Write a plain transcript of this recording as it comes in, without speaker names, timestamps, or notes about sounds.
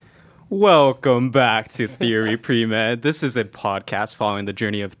Welcome back to Theory Pre-Med. This is a podcast following the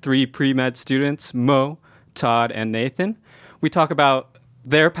journey of three pre-med students, Mo, Todd, and Nathan. We talk about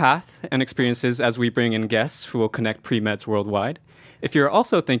their path and experiences as we bring in guests who will connect pre-meds worldwide. If you're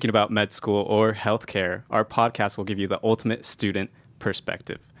also thinking about med school or healthcare, our podcast will give you the ultimate student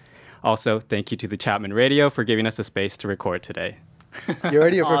perspective. Also, thank you to the Chapman Radio for giving us a space to record today. You're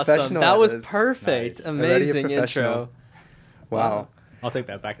already a Awesome. professional. That was Nice. perfect. Nice. Amazing Already a professional. intro. Wow. I'll take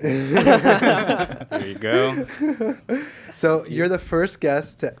that back. There you go. So you're the first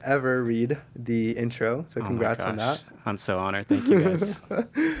guest to ever read the intro. So Oh my congrats on gosh. that. I'm so honored. Thank you guys.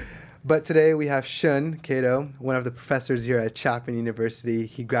 But today we have Shun Kato, one of the professors here at Chapman University.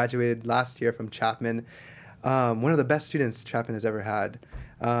 He graduated last year from Chapman. One of the best students Chapman has ever had.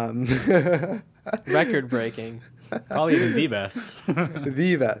 Record breaking. Probably even the best.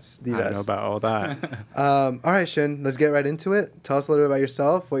 The best. The I don't know best. about all that. All right, Shun, let's get right into it. Tell us a little bit about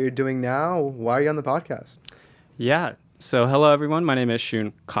yourself, what you're doing now. Why are you on the podcast? Yeah. So, hello, everyone. My name is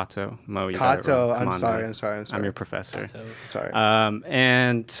Shun Kato. Mo, you got it Kato. wrong. Come I'm on, sorry. man. I'm sorry. I'm your professor. Sorry.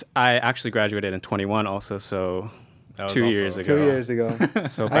 And I actually graduated in 21 also, so That was 2 also- years ago. 2 years ago.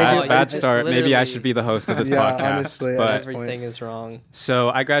 So I bad just start. Maybe I literally- should be the host of this Yeah, podcast. honestly, but Everything is wrong.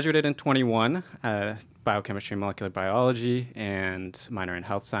 so I graduated in 21, biochemistry and molecular biology, and minor in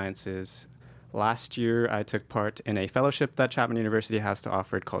health sciences. Last year, I took part in a fellowship that Chapman University has to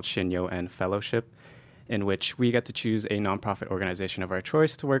offer called Shin Fellowship, in which we get to choose a nonprofit organization of our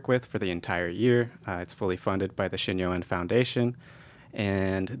choice to work with for the entire year. It's fully funded by the Shin Foundation.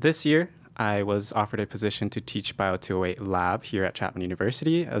 And this year, I was offered a position to teach Bio 208 lab here at Chapman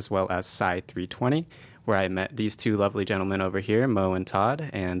University, as well as Sci 320, where I met these two lovely gentlemen over here, Mo and Todd,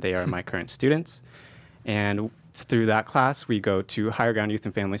 and they are my current students. And through that class, we go to Higher Ground Youth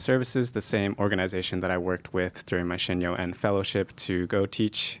and Family Services, the same organization that I worked with during my Shin fellowship, to go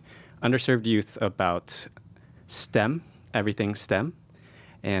teach underserved youth about STEM, everything STEM,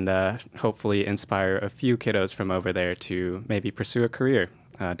 and hopefully inspire a few kiddos from over there to maybe pursue a career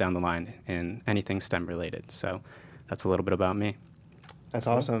down the line in anything STEM related. So that's a little bit about me. That's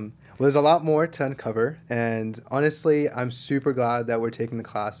awesome. Well, there's a lot more to uncover, and honestly, I'm super glad that we're taking the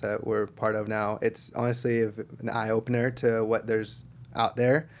class that we're part of now. It's honestly an eye-opener to what there's out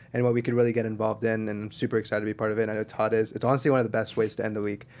there and what we could really get involved in, and I'm super excited to be part of it. And I know Todd is. It's honestly one of the best ways to end the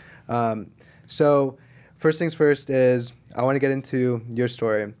week. So first things first is I want to get into your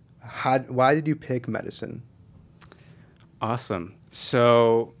story. Why did you pick medicine? Awesome.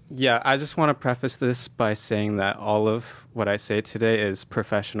 So, yeah, I just want to preface this by saying that all of what I say today is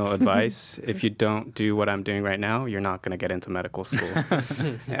professional advice. If you don't do what I'm doing right now, you're not going to get into medical school.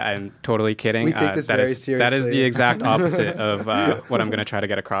 I'm totally kidding. We take this very That is seriously. the exact opposite of what I'm going to try to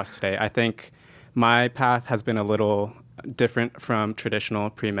get across today. I think my path has been a little different from traditional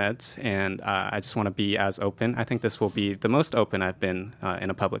pre-meds, and I just want to be as open. I think this will be the most open I've been in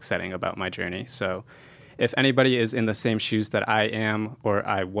a public setting about my journey. So if anybody is in the same shoes that I am or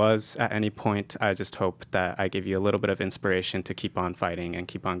I was at any point, I just hope that I give you a little bit of inspiration to keep on fighting and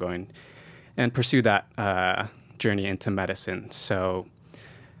keep on going and pursue that journey into medicine. So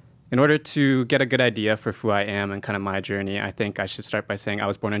in order to get a good idea for who I am and kind of my journey, I think I should start by saying I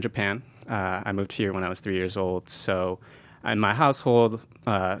was born in Japan. I moved here when I was 3 years old. So in my household,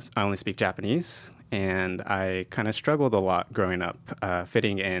 I only speak Japanese. And I kind of struggled a lot growing up,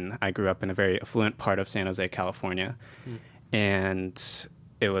 fitting in. I grew up in a very affluent part of San Jose, California. And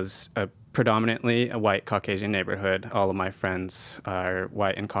it was predominantly a white Caucasian neighborhood. All of my friends are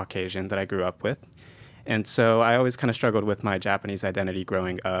white and Caucasian that I grew up with. And so I always kind of struggled with my Japanese identity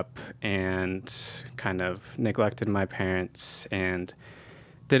growing up and kind of neglected my parents and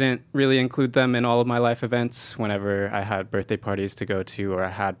didn't really include them in all of my life events. Whenever I had birthday parties to go to or I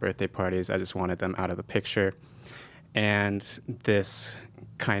had birthday parties, I just wanted them out of the picture. And this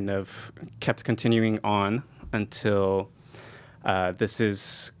kind of kept continuing on until this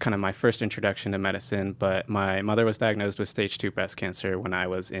is kind of my first introduction to medicine. But my mother was diagnosed with stage 2 breast cancer when I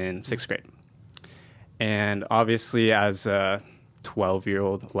was in 6th grade. And obviously as a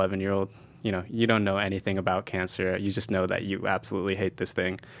 12-year-old, 11-year-old, you don't know anything about cancer. You just know that you absolutely hate this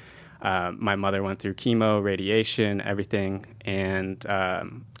thing. My mother went through chemo, radiation, everything. And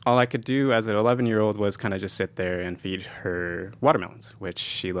all I could do as an 11-year-old was kind of just sit there and feed her watermelons, which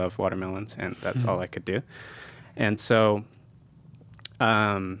she loved watermelons, and that's all I could do. And so,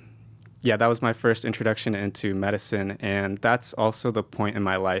 that was my first introduction into medicine. And that's also the point in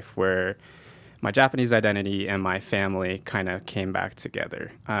my life where my Japanese identity and my family kind of came back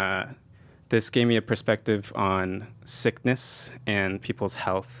together. This gave me a perspective on sickness and people's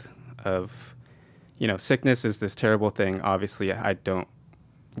health of, sickness is this terrible thing. Obviously, I don't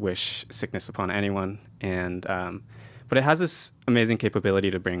wish sickness upon anyone. And but it has this amazing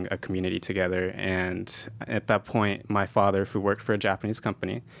capability to bring a community together. And at that point, my father, who worked for a Japanese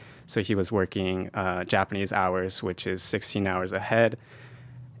company, so he was working Japanese hours, which is 16 hours ahead.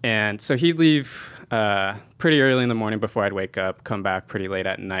 And so he'd leave pretty early in the morning before I'd wake up, come back pretty late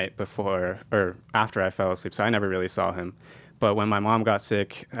at night before or after I fell asleep. So I never really saw him. But when my mom got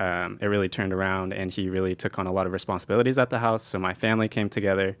sick, it really turned around, and he really took on a lot of responsibilities at the house. So my family came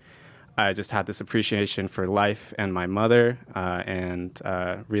together. I just had this appreciation for life and my mother, and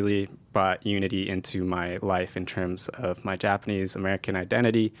really brought unity into my life in terms of my Japanese American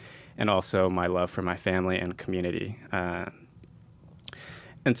identity, and also my love for my family and community.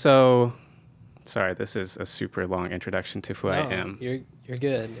 And so, sorry, this is a super long introduction to who I am. You're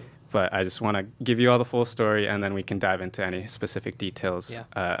good. But I just want to give you all the full story, and then we can dive into any specific details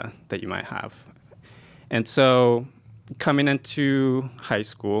that you might have. And so, coming into high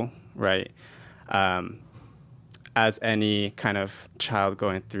school, right, as any kind of child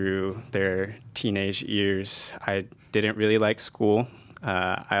going through their teenage years, I didn't really like school.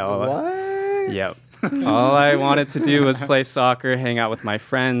 What? Yep. All I wanted to do was play soccer, hang out with my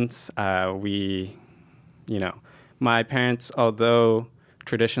friends. My parents, although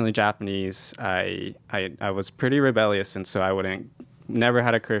traditionally Japanese, I was pretty rebellious, and so I never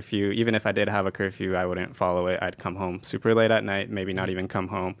had a curfew. Even if I did have a curfew, I wouldn't follow it. I'd come home super late at night, maybe not even come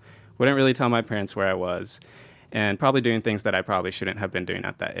home. Wouldn't really tell my parents where I was, and probably doing things that I probably shouldn't have been doing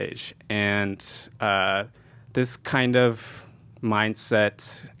at that age. And this kind of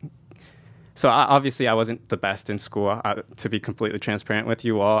mindset. So obviously I wasn't the best in school. To be completely transparent with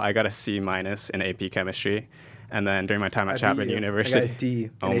you all, I got a C- in AP chemistry. And then during my time at Chapman University, I got a D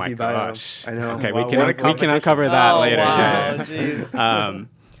in oh AP my bio. gosh. I know. Okay, Wow, we can uncover that later. Wow, Yeah. jeez.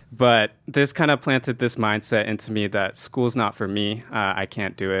 But this kind of planted this mindset into me that school's not for me. I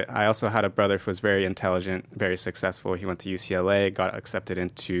can't do it. I also had a brother who was very intelligent, very successful. He went to UCLA, got accepted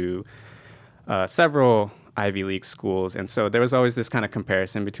into several Ivy League schools. And so there was always this kind of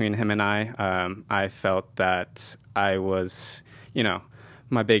comparison between him and I. I felt that I was,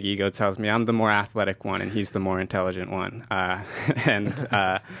 my big ego tells me I'm the more athletic one and he's the more intelligent one.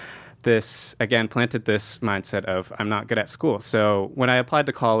 This, again, planted this mindset of I'm not good at school. So when I applied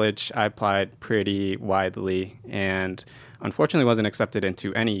to college, I applied pretty widely and unfortunately wasn't accepted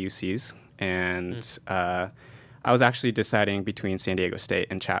into any UCs. And I was actually deciding between San Diego State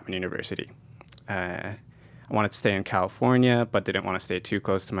and Chapman University. I wanted to stay in California, but didn't want to stay too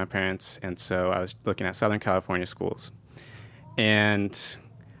close to my parents. And so I was looking at Southern California schools. And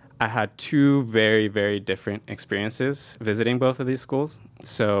I had two very, very different experiences visiting both of these schools.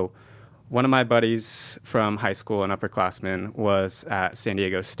 So one of my buddies from high school, an upperclassman, was at San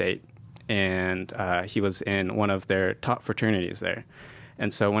Diego State. And he was in one of their top fraternities there.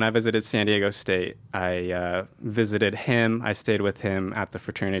 And so when I visited San Diego State, I visited him. I stayed with him at the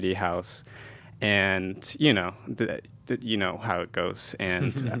fraternity house. And, you know how it goes.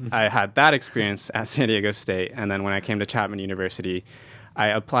 And I had that experience at San Diego State. And then when I came to Chapman University, I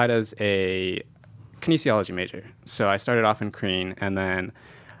applied as a kinesiology major. So I started off in Creen, and then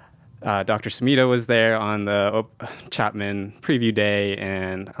Dr. Sumida was there on the Chapman preview day,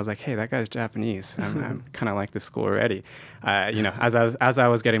 and I was like, hey, that guy's Japanese. I'm kind of like this school already. As I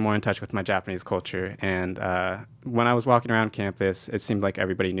was getting more in touch with my Japanese culture, and when I was walking around campus, it seemed like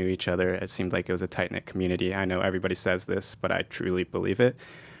everybody knew each other. It seemed like it was a tight-knit community. I know everybody says this, but I truly believe it.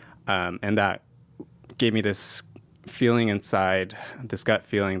 And that gave me this feeling inside, this gut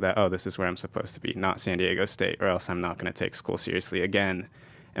feeling that, oh, this is where I'm supposed to be, not San Diego State, or else I'm not going to take school seriously again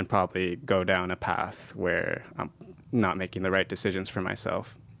and probably go down a path where I'm not making the right decisions for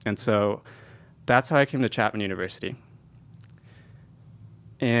myself. And so that's how I came to Chapman University.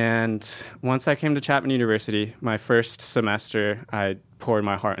 And once I came to Chapman University, my first semester, I poured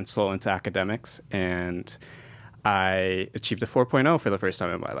my heart and soul into academics, and I achieved a 4.0 for the first time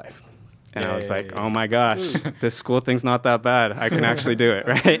in my life. And I was like, oh my gosh, this school thing's not that bad. I can actually do it,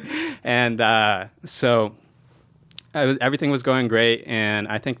 right? And so everything was going great, and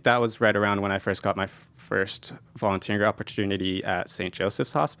I think that was right around when I first got my first volunteering opportunity at St.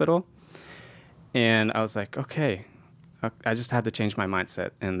 Joseph's Hospital. And I was like, okay, I just had to change my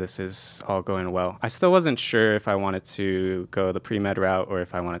mindset, and this is all going well. I still wasn't sure if I wanted to go the pre-med route or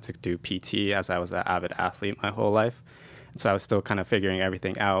if I wanted to do PT, as I was an avid athlete my whole life. And so I was still kind of figuring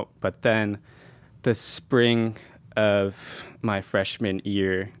everything out. But then the spring of my freshman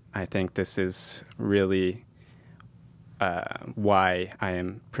year, I think this is really why I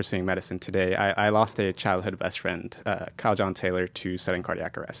am pursuing medicine today. I lost a childhood best friend, Kyle John Taylor, to sudden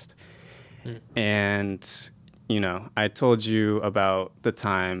cardiac arrest. And, I told you about the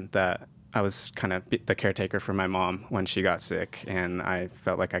time that I was kind of the caretaker for my mom when she got sick, and I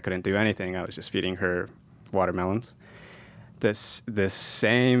felt like I couldn't do anything. I was just feeding her watermelons. This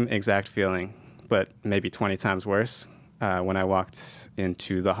same exact feeling, but maybe 20 times worse, when I walked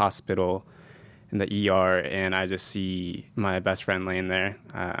into the hospital in the ER, and I just see my best friend laying there.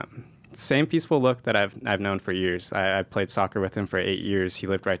 Same peaceful look that I've known for years. I played soccer with him for 8 years. He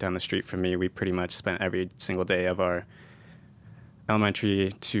lived right down the street from me. We pretty much spent every single day of our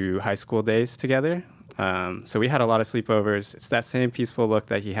elementary to high school days together. So we had a lot of sleepovers. It's that same peaceful look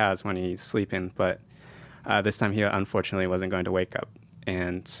that he has when he's sleeping, but this time he unfortunately wasn't going to wake up.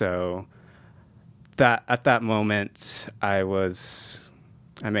 And so that at that moment, I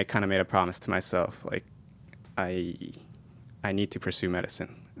kind of made a promise to myself, like, I need to pursue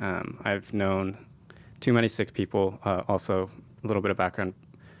medicine. I've known too many sick people. Also, a little bit of background.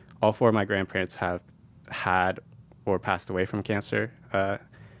 All 4 of my grandparents have had or passed away from cancer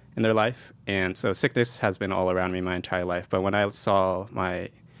in their life. And so sickness has been all around me my entire life. But when I saw my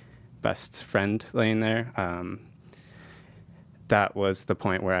best friend laying there, that was the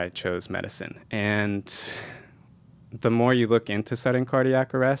point where I chose medicine. And the more you look into sudden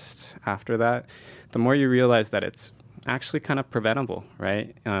cardiac arrest after that, the more you realize that it's actually kind of preventable,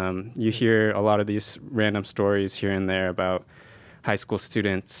 right? You hear a lot of these random stories here and there about high school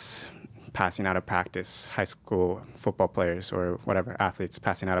students passing out of practice, high school football players or whatever, athletes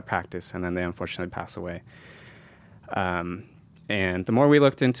passing out of practice, and then they unfortunately pass away. And the more we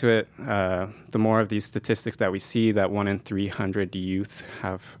looked into it, the more of these statistics that we see, that 1 in 300 youth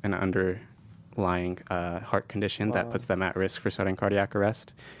have an underlying heart condition that puts them at risk for sudden cardiac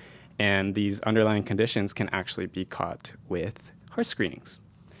arrest. And these underlying conditions can actually be caught with heart screenings.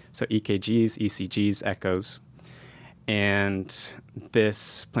 So EKGs, ECGs, echoes. And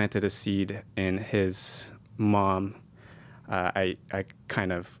this planted a seed in his mom. I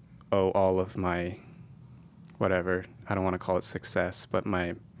kind of owe all of my, whatever, I don't want to call it success, but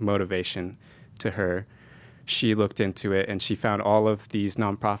my motivation to her. She looked into it, and she found all of these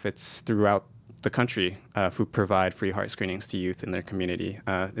nonprofits throughout the country who provide free heart screenings to youth in their community.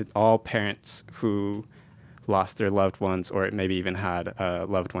 All parents who lost their loved ones, or maybe even had a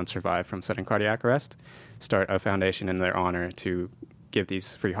loved one survive from sudden cardiac arrest, start a foundation in their honor to give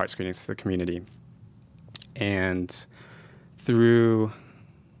these free heart screenings to the community. And through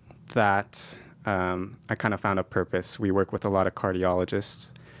that, I kind of found a purpose. We work with a lot of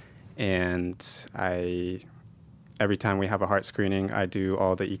cardiologists, and every time we have a heart screening, I do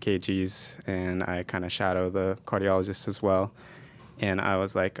all the EKGs, and I kind of shadow the cardiologist as well. And I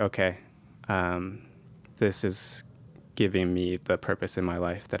was like, okay, this is giving me the purpose in my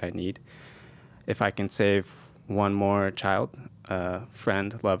life that I need. If I can save one more child,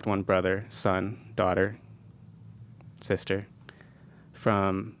 friend, loved one, brother, son, daughter, sister,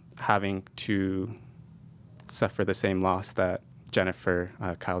 from having to suffer the same loss that Jennifer,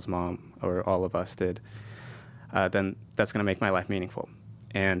 Kyle's mom, or all of us did, then that's going to make my life meaningful.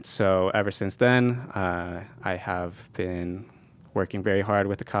 And so ever since then, I have been working very hard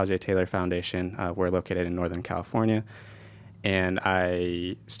with the Kyle J. Taylor Foundation. We're located in Northern California. And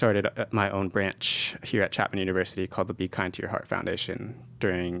I started my own branch here at Chapman University called the Be Kind to Your Heart Foundation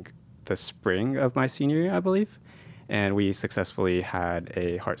during the spring of my senior year, I believe. And we successfully had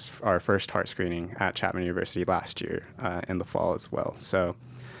our first heart screening at Chapman University last year in the fall as well. So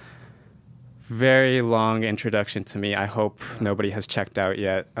very long introduction to me. I hope nobody has checked out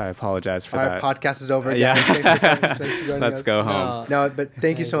yet. I apologize for that. Our podcast is over. Yeah. Thanks for joining Let's us. go home. No, but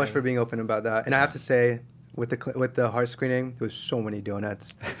thank you so much Amazing. for being open about that. And I have to say, with the heart screening, there was so many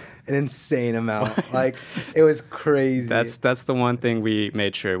donuts, an insane amount. Like, it was crazy. That's the one thing we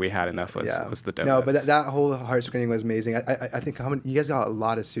made sure we had enough was the donuts. No, but that whole heart screening was amazing. I think you guys got a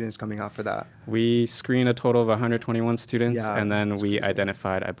lot of students coming out for that. We screened a total of 121 students, Yeah, and then that's we crazy.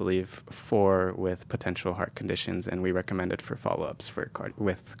 identified, I believe, 4 with potential heart conditions, and we recommended for follow-ups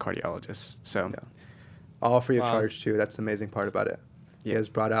with cardiologists. So, Yeah. All free of Wow. charge too. That's the amazing part about it. You Yeah. guys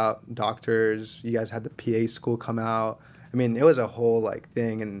brought out doctors. You guys had the PA school come out. I mean, it was a whole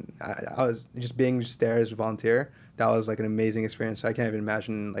thing, and I was just being there as a volunteer. That was an amazing experience. I can't even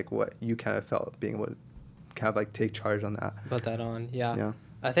imagine what you kind of felt being able to kind of take charge on that. Put that on. Yeah.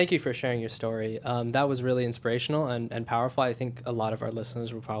 Yeah. Thank you for sharing your story. That was really inspirational and powerful. I think a lot of our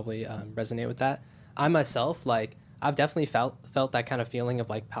listeners will probably resonate with that. I myself, I've definitely felt that kind of feeling of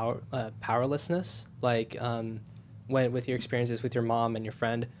powerlessness. When with your experiences with your mom and your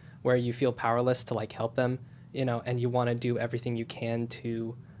friend, where you feel powerless to help them, and you want to do everything you can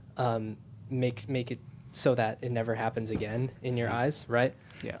to make it so that it never happens again in your eyes, right?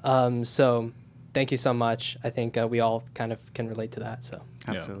 yeah. So thank you so much. I think we all kind of can relate to that. So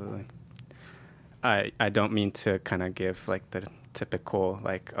Absolutely. I don't mean to kind of give like the typical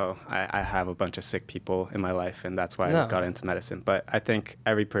like, oh, I have a bunch of sick people in my life and that's why I got into medicine. But I think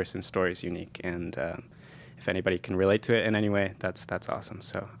every person's story is unique, and if anybody can relate to it in any way, that's awesome.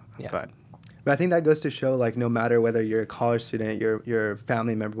 So I'm glad. But I think that goes to show, like, no matter whether you're a college student, you're a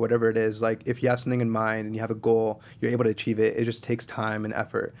family member, whatever it is, like, if you have something in mind and you have a goal, you're able to achieve it. It just takes time and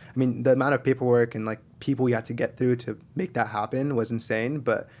effort. I mean, the amount of paperwork and, like, people you had to get through to make that happen was insane,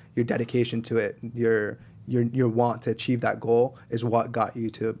 but your dedication to it, your want to achieve that goal is what got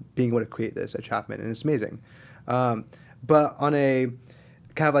you to being able to create this at Chapman, and it's amazing. But on a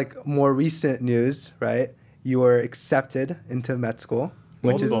kind of, like, more recent news, right, you were accepted into med school.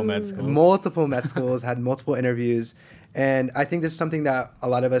 Multiple med schools. Had multiple interviews. And I think this is something that a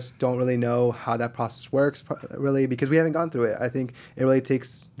lot of us don't really know how that process works, really, because we haven't gone through it. I think it really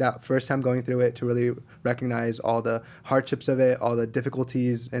takes that first time going through it to really recognize all the hardships of it, all the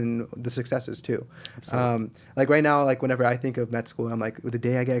difficulties, and the successes, too. Like right now, like whenever I think of med school, I'm like, the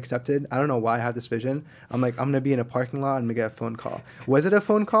day I get accepted, I don't know why I have this vision. I'm like, I'm going to be in a parking lot and I'm going to get a phone call. Was it a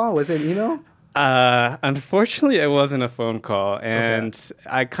phone call? Was it an email? Unfortunately, it wasn't a phone call, and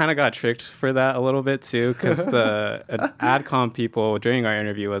I kind of got tricked for that a little bit too, because the AdCom people during our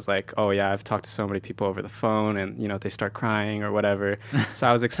interview was like, "Oh yeah, I've talked to so many people over the phone, and they start crying or whatever." So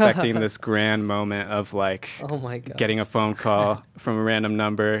I was expecting this grand moment of like, oh my God, getting a phone call from a random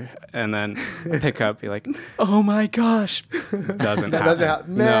number, and then pick up, be like, "Oh my gosh," doesn't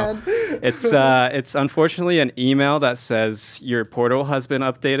happen. Man. No, it's unfortunately an email that says your portal has been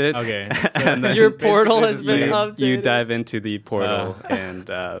updated. Okay. And then your portal has been updated. You dive into the portal and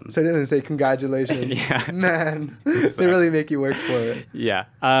so it didn't say congratulations. Yeah, man, they really make you work for it. Yeah.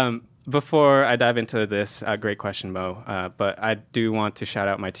 Before I dive into this, great question, Mo. But I do want to shout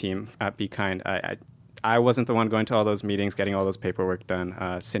out my team at Be Kind. I wasn't the one going to all those meetings, getting all those paperwork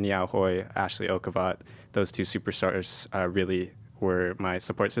done. Cindy Ahoy, Ashley Okavat, those two superstars really were my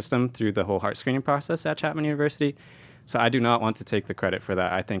support system through the whole heart screening process at Chapman University. So I do not want to take the credit for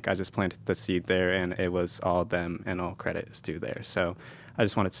that. I think I just planted the seed there, and it was all them, and all credit is due there. So I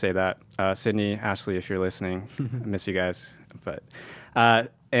just wanted to say that. Sydney, Ashley, if you're listening, I miss you guys. But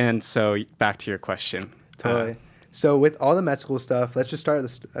and so back to your question. Totally. So with all the med school stuff, let's just start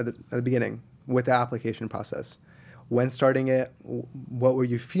at the beginning with the application process. When starting it, what were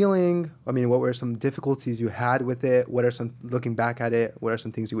you feeling? I mean, what were some difficulties you had with it? What are some, looking back at it, what are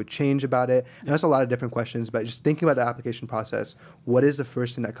some things you would change about it? And that's a lot of different questions, but just thinking about the application process, what is the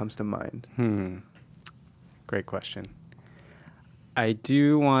first thing that comes to mind? Great question. I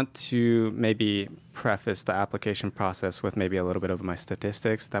do want to maybe preface the application process with maybe a little bit of my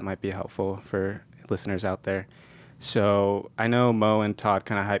statistics that might be helpful for listeners out there. So I know Mo and Todd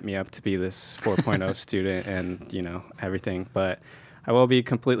kind of hyped me up to be this 4.0 student and, everything, but I will be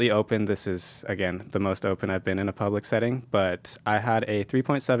completely open. This is, again, the most open I've been in a public setting, but I had a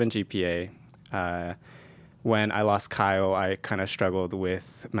 3.7 GPA. When I lost Kyle, I kind of struggled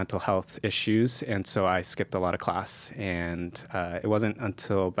with mental health issues, and so I skipped a lot of class. And it wasn't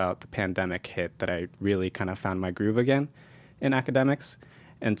until about the pandemic hit that I really kind of found my groove again in academics.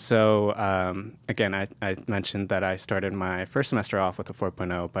 And so, again, I mentioned that I started my first semester off with a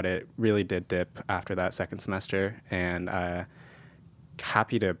 4.0, but it really did dip after that second semester. And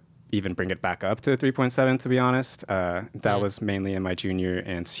happy to even bring it back up to 3.7, to be honest. That was mainly in my junior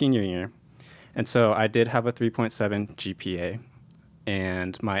and senior year. And so I did have a 3.7 GPA,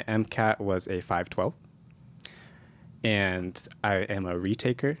 and my MCAT was a 512. And I am a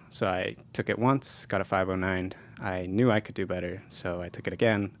retaker, so I took it once, got a 509. I knew I could do better, so I took it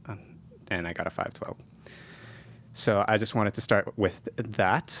again, and I got a 512. So I just wanted to start with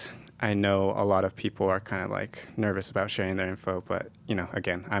that. I know a lot of people are kind of like nervous about sharing their info, but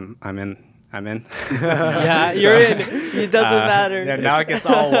again, I'm in. Yeah, you're in. It doesn't matter. Yeah, now it gets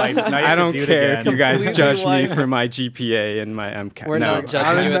all white. Now you I don't care if you guys judge me white. for my GPA and my MCAT. We're not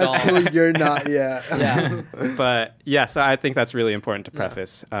judging you at all. You're not, yeah. Yeah. But yeah, so I think that's really important to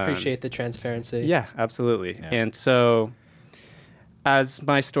preface. Appreciate the transparency. Yeah, absolutely. Yeah. And so, as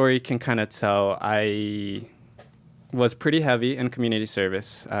my story can kind of tell, I was pretty heavy in community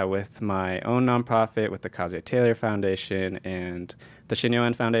service with my own nonprofit, with the Kazuya Taylor Foundation, and the Shin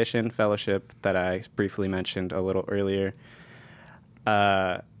Yoen Foundation Fellowship that I briefly mentioned a little earlier.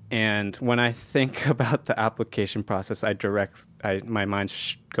 And when I think about the application process, my mind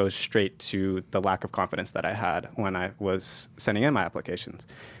goes straight to the lack of confidence that I had when I was sending in my applications.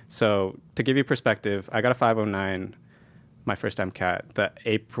 So to give you perspective, I got a 509, my first MCAT, the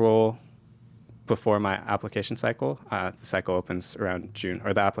April before my application cycle. The cycle opens around June,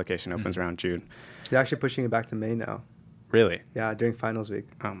 or the application opens around June. They're actually pushing it back to May now. Really? Yeah, during finals week.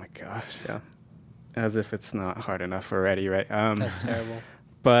 Oh my gosh. Yeah. As if it's not hard enough already, right? That's terrible.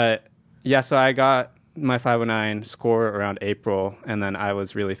 But yeah, so I got my 509 score around April, and then I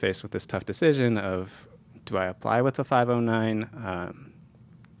was really faced with this tough decision of, do I apply with a 509?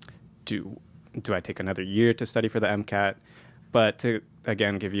 Do I take another year to study for the MCAT? But to,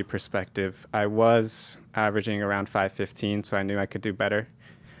 again, give you perspective, I was averaging around 515, so I knew I could do better.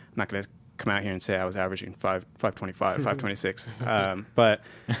 I'm not going to come out here and say I was averaging 525, 526. But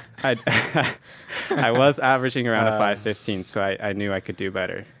I was averaging around a 515, so I knew I could do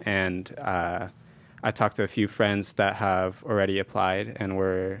better. And I talked to a few friends that have already applied and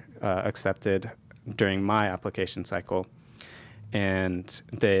were accepted during my application cycle. And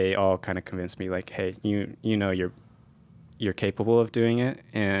they all kind of convinced me, like, hey, you know you're capable of doing it.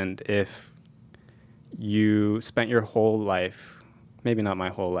 And if you spent your whole life, maybe not my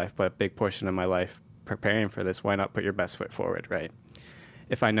whole life, but a big portion of my life preparing for this, why not put your best foot forward, right?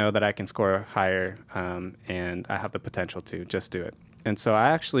 If I know that I can score higher and I have the potential to, just do it. And so I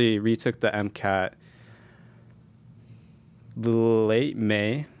actually retook the MCAT late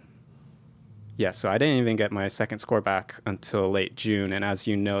May. Yeah, so I didn't even get my second score back until late June. And as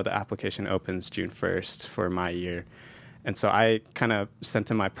you know, the application opens June 1st for my year. And so I kind of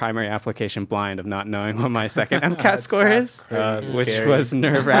sent in my primary application blind of not knowing what my second MCAT score is, which was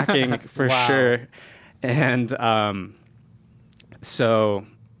nerve-wracking for sure. And so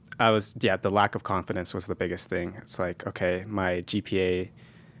I was, the lack of confidence was the biggest thing. It's like, okay, my GPA,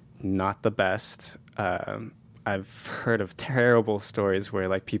 not the best. I've heard of terrible stories where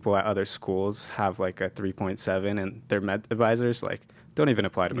like people at other schools have like a 3.7 and their med advisors like, don't even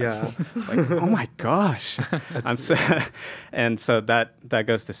apply to med school. Like, oh my gosh. And so that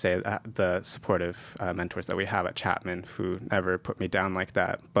goes to say that the supportive mentors that we have at Chapman who never put me down like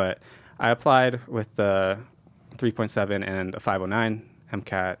that. But I applied with the 3.7 and a 509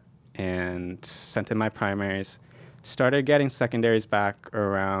 MCAT and sent in my primaries. Started getting secondaries back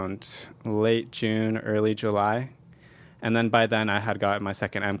around late June, early July. And then by then I had gotten my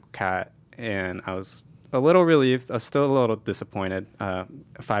second MCAT and I was a little relieved. I was still a little disappointed.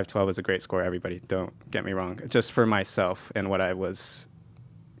 512 is a great score, everybody. Don't get me wrong. Just for myself and what I was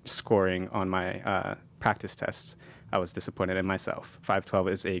scoring on my practice tests, I was disappointed in myself. 512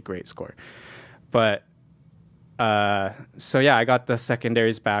 is a great score. But so yeah, I got the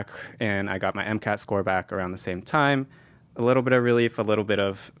secondaries back and I got my MCAT score back around the same time. A little bit of relief, a little bit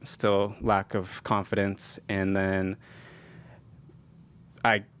of still lack of confidence. And then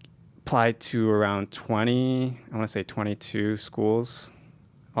I applied to around 22 schools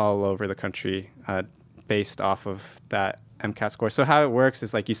all over the country based off of that MCAT score. So how it works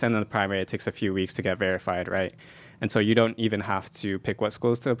is like you send in the primary, it takes a few weeks to get verified, right? And so you don't even have to pick what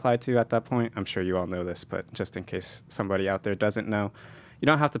schools to apply to at that point. I'm sure you all know this, but just in case somebody out there doesn't know, you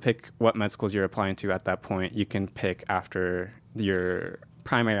don't have to pick what med schools you're applying to at that point. You can pick after your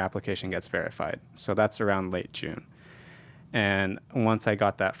primary application gets verified. So that's around late June. And once I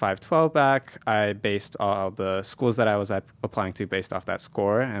got that 512 back, I based all the schools that I was applying to based off that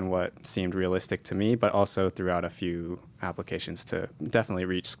score and what seemed realistic to me, but also threw out a few applications to definitely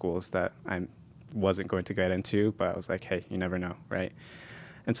reach schools that I wasn't going to get into, but I was like, hey, you never know, right?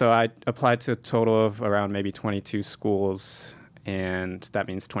 And so I applied to a total of around maybe 22 schools, and that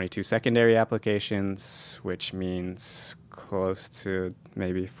means 22 secondary applications, which means close to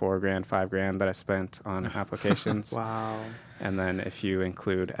maybe $4,000, $5,000 that I spent on applications. Wow. And then if you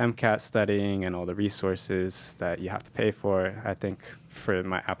include MCAT studying and all the resources that you have to pay for, I think for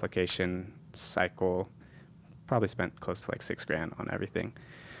my application cycle, probably spent close to like $6,000 on everything.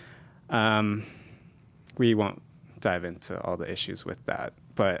 We won't dive into all the issues with that,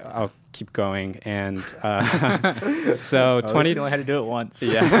 but I'll keep going. And so 20. You only had to do it once.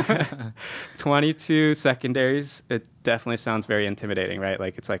 Yeah. 22 secondaries. It definitely sounds very intimidating, right?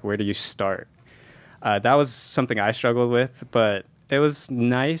 Like it's like, where do you start? That was something I struggled with, but it was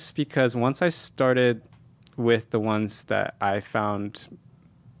nice because once I started with the ones that I found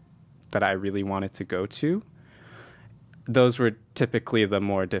that I really wanted to go to, those were typically the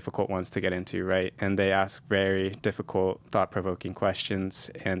more difficult ones to get into, right? And they ask very difficult, thought-provoking questions.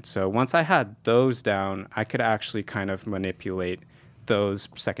 And so once I had those down, I could actually kind of manipulate those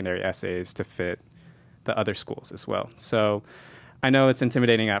secondary essays to fit the other schools as well. So I know it's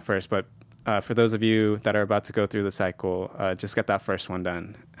intimidating at first, but for those of you that are about to go through the cycle, just get that first one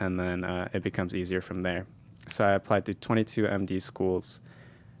done, and then it becomes easier from there. So I applied to 22 MD schools,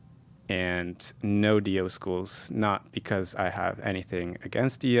 and no DO schools. Not because I have anything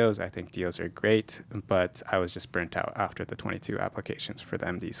against DOs. I think DOs are great, but I was just burnt out after the 22 applications for the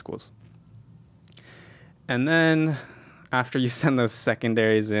MD schools. And then after you send those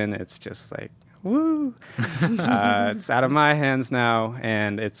secondaries in, it's just like, woo! It's out of my hands now,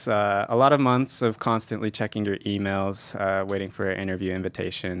 and it's a lot of months of constantly checking your emails, waiting for an interview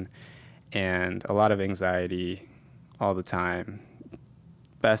invitation, and a lot of anxiety all the time.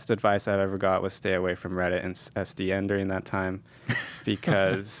 Best advice I've ever got was stay away from Reddit and SDN during that time,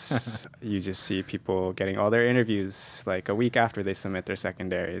 because you just see people getting all their interviews like a week after they submit their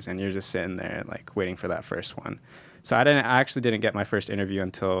secondaries, and you're just sitting there like waiting for that first one. So I actually didn't get my first interview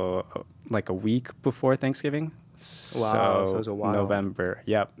until like a week before Thanksgiving. Wow, so it was a while. November.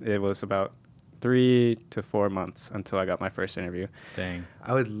 Yep, it was about 3 to 4 months until I got my first interview. Dang.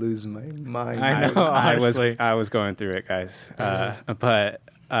 I would lose my mind. I know, honestly. I was going through it, guys. But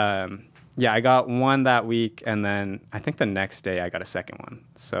yeah, I got one that week, and then I think the next day I got a second one.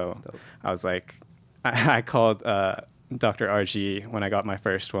 So I was like, I called Dr. RG when I got my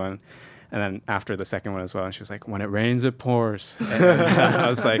first one, and then after the second one as well, and she was like, when it rains, it pours. And I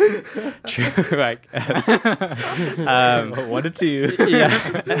was like, true, I guess. 1 to 2.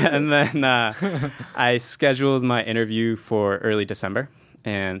 Yeah. And then I scheduled my interview for early December.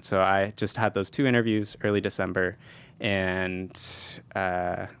 And so I just had those 2 interviews early December. And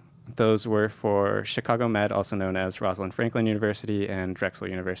those were for Chicago Med, also known as Rosalind Franklin University, and Drexel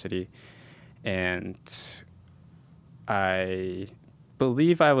University. And I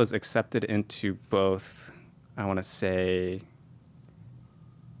believe I was accepted into both, I want to say,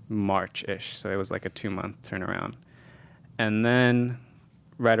 March-ish. So it was like a 2-month turnaround. And then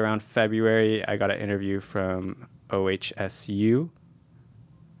right around February, I got an interview from OHSU.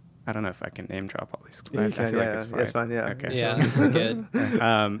 I don't know if I can name drop all these schools. Yeah, I feel like it's fine. It's fine, yeah. Okay. Yeah, we're good.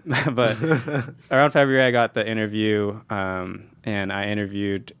 But around February, I got the interview, and I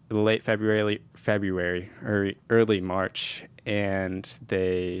interviewed late February, or early March, and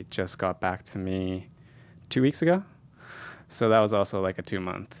they just got back to me 2 weeks ago. So that was also like a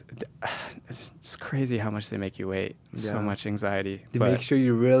 2-month. It's crazy how much they make you wait. So much anxiety. To make sure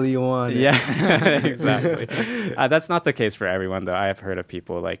you really want it. Yeah, exactly. That's not the case for everyone, though. I have heard of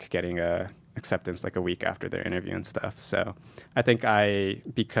people like getting a acceptance like a week after their interview and stuff. So I think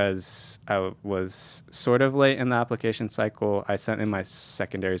because I was sort of late in the application cycle, I sent in my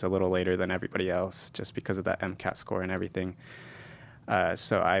secondaries a little later than everybody else just because of that MCAT score and everything.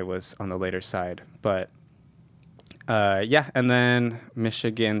 So I was on the later side. But yeah, and then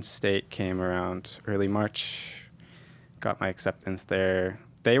Michigan State came around early March, got my acceptance there.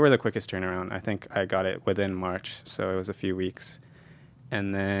 They were the quickest turnaround. I think I got it within March, so it was a few weeks.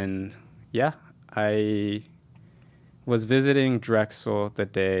 And then, yeah, I was visiting Drexel the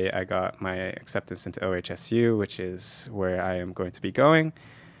day I got my acceptance into OHSU, which is where I am going to be going.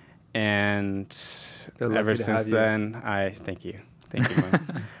 And ever since then, thank you.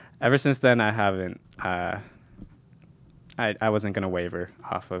 Mom. Ever since then, I haven't. I wasn't going to waver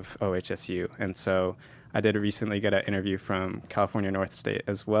off of OHSU. And so I did recently get an interview from California North State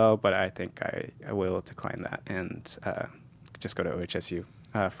as well, but I think I will decline that and just go to OHSU.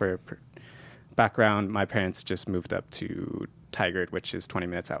 For background, my parents just moved up to Tigard, which is 20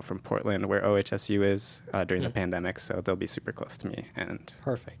 minutes out from Portland, where OHSU is during the pandemic. So they'll be super close to me. And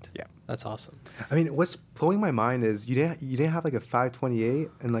perfect. Yeah, that's awesome. I mean, what's blowing my mind is you didn't have like a 528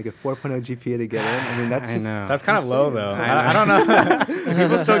 and like a 4.0 GPA to get in. I mean, that's kind of low though. I don't know.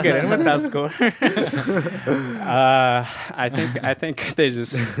 People still get in with that score. I think they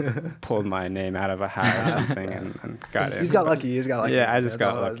just pulled my name out of a hat or something and got it. He's got lucky. Yeah, I just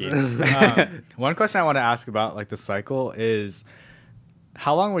got lucky. One question I want to ask about like the cycle is,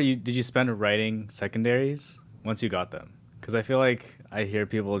 how long did you spend writing secondaries once you got them? Because I feel like I hear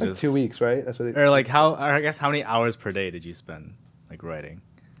people like just 2 weeks, right? That's what. I guess how many hours per day did you spend like writing?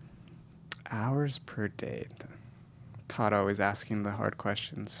 Hours per day. Todd always asking the hard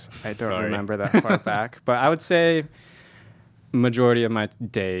questions. I don't Sorry. remember that far back, but I would say majority of my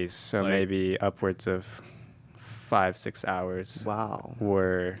days, so maybe upwards of 5-6 hours. Wow.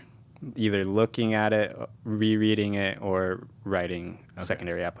 Were either looking at it, rereading it, or writing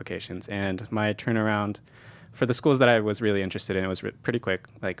secondary applications. And my turnaround for the schools that I was really interested in, it was pretty quick,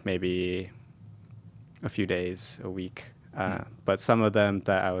 like maybe a few days, a week. But some of them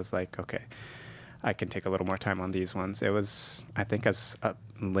that I was like, okay, I can take a little more time on these ones. It was, I think, as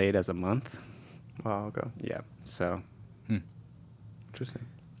late as a month. Wow, okay. Yeah, so. Interesting.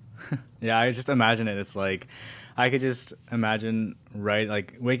 Yeah, I just imagine it. It's like, I could just imagine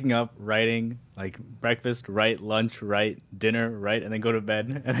waking up, writing, like breakfast, write, lunch, write, dinner, write, and then go to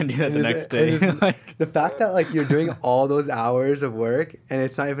bed and then do that the next day. The fact that like you're doing all those hours of work and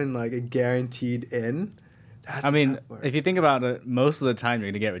it's not even like a guaranteed in. That's I mean, tough work. if you think about it, most of the time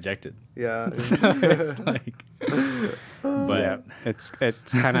you're gonna get rejected. Yeah. So it's like, but Yeah, it's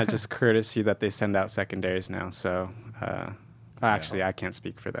kind of just courtesy that they send out secondaries now. So actually, I can't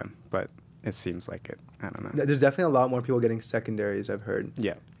speak for them, but it seems like it. I don't know. There's definitely a lot more people getting secondaries, I've heard.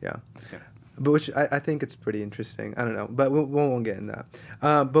 Yeah. Yeah. Yeah. But which I think it's pretty interesting. I don't know, but we won't get into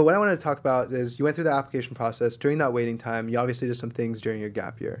that. But what I want to talk about is you went through the application process. During that waiting time, you obviously did some things during your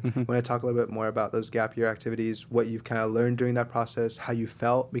gap year. Mm-hmm. I want to talk a little bit more about those gap year activities, what you've kind of learned during that process, how you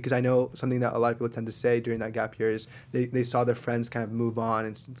felt. Because I know something that a lot of people tend to say during that gap year is they saw their friends kind of move on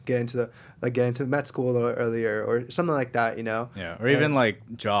and get into med school earlier or something like that, you know? yeah, or even like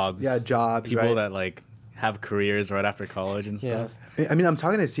jobs. Yeah, jobs, People right? that like have careers right after college and stuff. I mean, I'm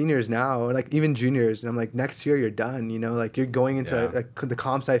talking to seniors now, or like even juniors, and I'm like, next year you're done. You know, like you're going into like the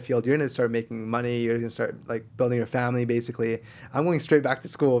comp sci field. You're gonna start making money. You're gonna start like building your family. Basically, I'm going straight back to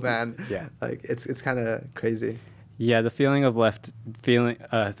school, man. Yeah, like it's kind of crazy. Yeah, the feeling of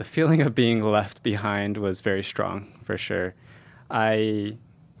being left behind was very strong for sure.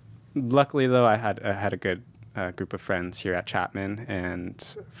 Luckily though, I had a good group of friends here at Chapman,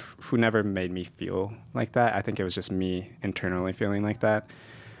 and who never made me feel like that. I think it was just me internally feeling like that.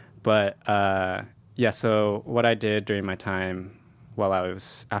 But yeah, so what I did during my time while I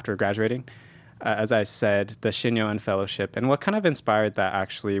was after graduating, as I said, the Shinyo Fellowship, and what kind of inspired that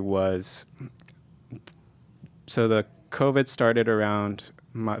actually was, so the COVID started around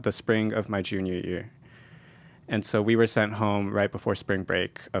the spring of my junior year. And so we were sent home right before spring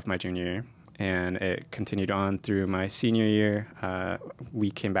break of my junior year. And it continued on through my senior year. We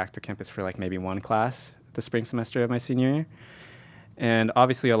came back to campus for like maybe one class the spring semester of my senior year. And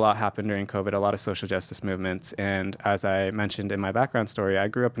obviously a lot happened during COVID, a lot of social justice movements. And as I mentioned in my background story, I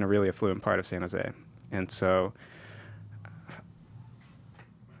grew up in a really affluent part of San Jose. And so,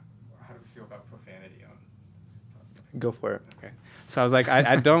 how do you feel about profanity on? Go for it. Okay. So I was like,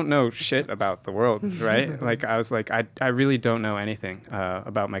 I don't know shit about the world, right? Like, I was like, I really don't know anything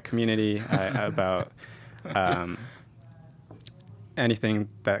about my community, about anything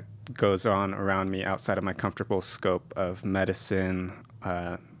that goes on around me outside of my comfortable scope of medicine,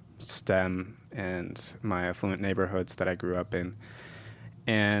 STEM, and my affluent neighborhoods that I grew up in.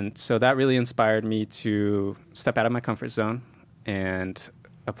 And so that really inspired me to step out of my comfort zone and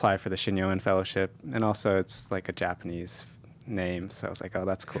apply for the Shinyo Fellowship. And also, it's like a Japanese name, so I was like, oh,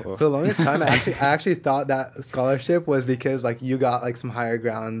 that's cool. For the longest time, I actually thought that scholarship was because like you got like some higher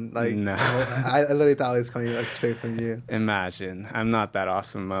ground. Like, no, I literally thought it was coming like straight from you. Imagine, I'm not that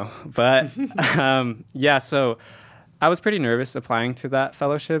awesome, Mo. But yeah, so I was pretty nervous applying to that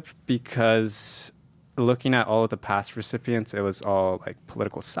fellowship because looking at all of the past recipients, it was all like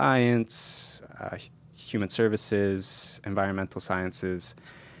political science, human services, environmental sciences.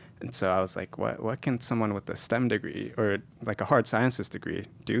 And so I was like, what can someone with a STEM degree or like a hard sciences degree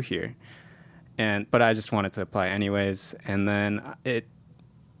do here? But I just wanted to apply anyways. And then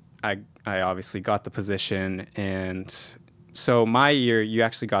I obviously got the position. And so my year, you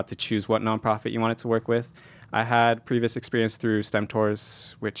actually got to choose what nonprofit you wanted to work with. I had previous experience through STEM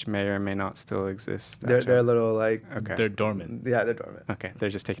tours, which may or may not still exist. They're a little like... Okay. They're dormant. Yeah, they're dormant. Okay, they're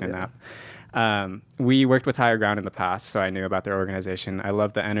just taking a nap. We worked with Higher Ground in the past, so I knew about their organization. I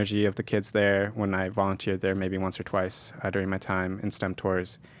loved the energy of the kids there when I volunteered there maybe once or twice during my time in STEM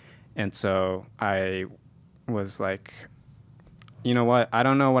tours. And so I was like, you know what? I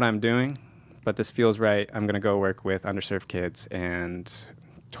don't know what I'm doing, but this feels right. I'm going to go work with underserved kids and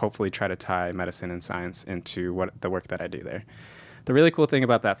hopefully try to tie medicine and science into the work that I do there. The really cool thing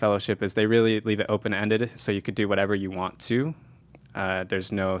about that fellowship is they really leave it open-ended, so you could do whatever you want to.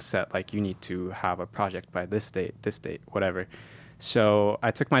 There's no set, like, you need to have a project by this date, whatever. So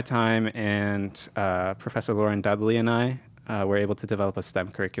I took my time, and Professor Lauren Dudley and I were able to develop a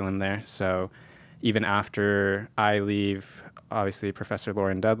STEM curriculum there. So even after I leave, obviously Professor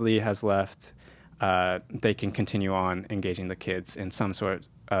Lauren Dudley has left, they can continue on engaging the kids in some sort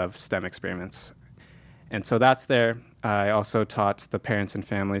of STEM experiments. And so that's there. I also taught the parents and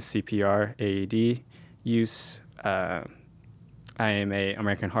families CPR, AED use. I am a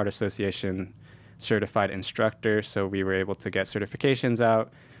American Heart Association certified instructor, so we were able to get certifications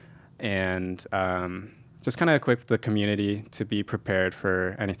out and just kind of equip the community to be prepared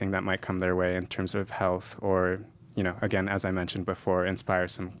for anything that might come their way in terms of health or, you know, again, as I mentioned before, inspire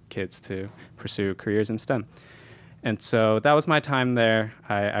some kids to pursue careers in STEM. And so that was my time there.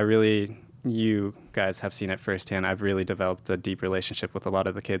 I really you guys have seen it firsthand. I've really developed a deep relationship with a lot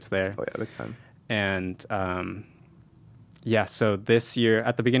of the kids there. Oh yeah, big time. And so this year,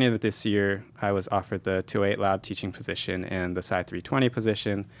 at the beginning of this year, I was offered the 208 lab teaching position and the Psi 320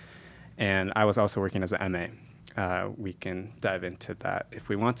 position. And I was also working as an MA. We can dive into that if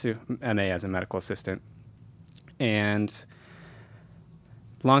we want to, MA as a medical assistant. And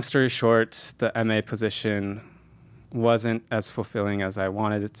long story short, the MA position wasn't as fulfilling as I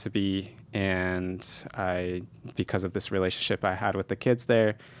wanted it to be. And because of this relationship I had with the kids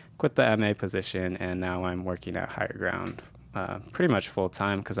there, quit the MA position, and now I'm working at Higher Ground pretty much full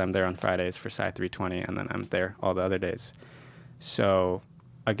time because I'm there on Fridays for Psi 320, and then I'm there all the other days. So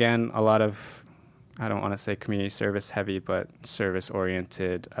again, a lot of, I don't want to say community service heavy, but service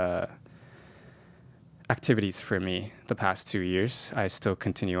oriented activities for me the past 2 years. I still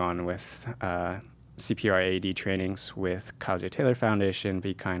continue on with CPR AED trainings with Kyle J. Taylor Foundation,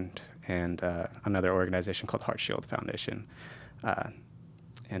 Be Kind, and another organization called Heart Shield Foundation,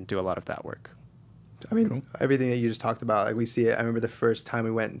 and do a lot of that work. I mean, everything that you just talked about, like we see it. I remember the first time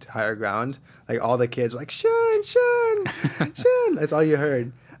we went to Higher Ground, like all the kids were like, Shun, Shun, Shun. That's all you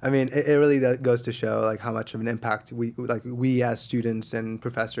heard. I mean, it really goes to show like how much of an impact we as students and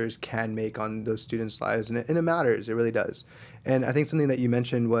professors can make on those students' lives, and it matters. It really does. And I think something that you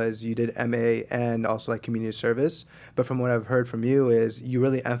mentioned was you did MA and also like community service. But from what I've heard from you is you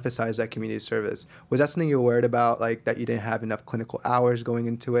really emphasize that community service. Was that something you were worried about, like that you didn't have enough clinical hours going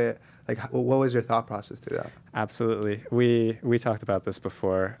into it? Like, what was your thought process through that? Absolutely. We talked about this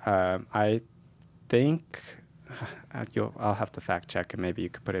before. I think I'll have to fact check, and maybe you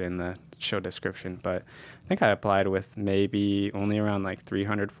could put it in the show description. But I think I applied with maybe only around like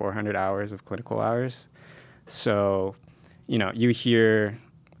 300, 400 hours of clinical hours. So, you hear,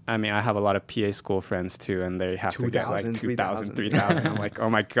 I mean, I have a lot of PA school friends too, and they have to get like 2,000, 3,000. I'm like, oh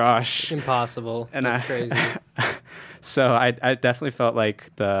my gosh. Impossible. And that's crazy. So I definitely felt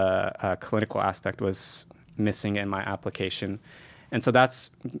like the clinical aspect was missing in my application. And so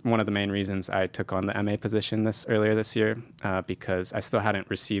that's one of the main reasons I took on the MA position earlier this year, because I still hadn't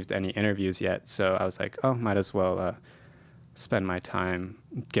received any interviews yet. So I was like, oh, might as well spend my time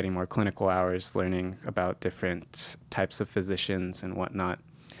getting more clinical hours, learning about different types of physicians and whatnot.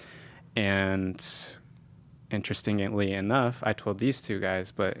 And interestingly enough, I told these two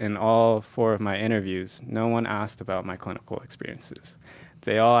guys, but in all 4 of my interviews, no one asked about my clinical experiences.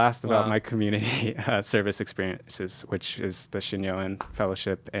 They all asked about my community service experiences, which is the Shinyoan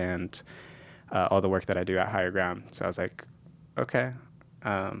Fellowship and all the work that I do at Higher Ground. So I was like, okay,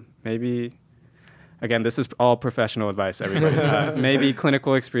 maybe, again, this is all professional advice, everybody. Maybe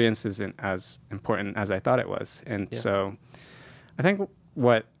clinical experience isn't as important as I thought it was. And so I think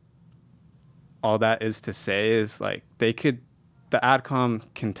what all that is to say is like the AdCom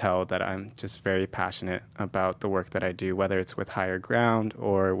can tell that I'm just very passionate about the work that I do, whether it's with Higher Ground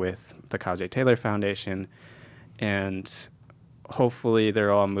or with the Kyle J. Taylor Foundation. And hopefully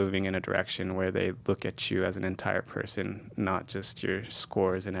they're all moving in a direction where they look at you as an entire person, not just your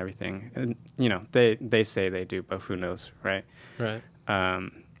scores and everything. And, they say they do, but who knows, right? Right.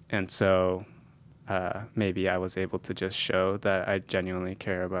 And so maybe I was able to just show that I genuinely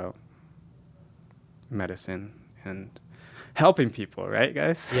care about medicine and helping people, right,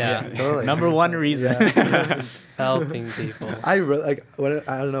 guys? Yeah, totally. Number 1 reason. Yeah. Helping people. I really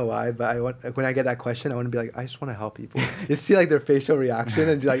I don't know why, but when I get that question, I want to be like, I just want to help people. You see like their facial reaction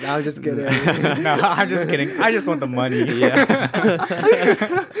and you're like, I'm just kidding. No, I'm just kidding. I just want the money.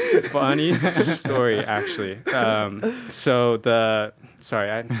 Yeah. Funny story, actually.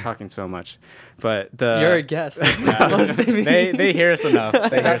 Sorry, I'm talking so much, but you're a guest. That's supposed to be. They hear us enough.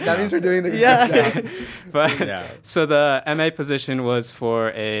 That means we're doing the So the MA position was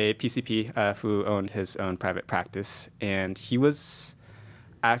for a PCP who owned his own private practice, and he was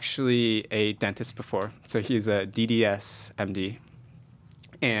actually a dentist before. So he's a DDS MD,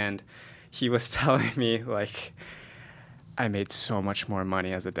 and he was telling me like, I made so much more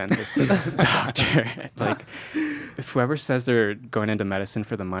money as a dentist than a doctor. Like, if whoever says they're going into medicine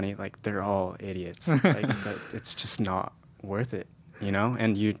for the money, like, they're all idiots. Like, it's just not worth it,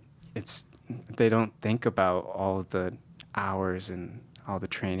 And they don't think about all the hours and all the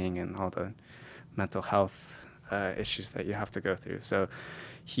training and all the mental health issues that you have to go through. So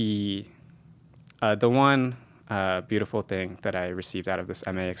the one beautiful thing that I received out of this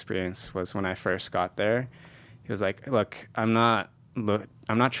MA experience was when I first got there. He was like, look, I'm not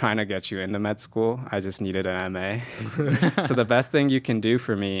trying to get you into med school. I just needed an MA. So the best thing you can do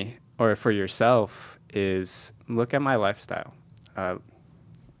for me or for yourself is look at my lifestyle.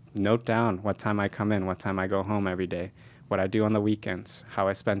 Note down what time I come in, what time I go home every day, what I do on the weekends, how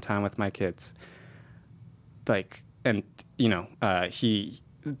I spend time with my kids. Like, and, you know,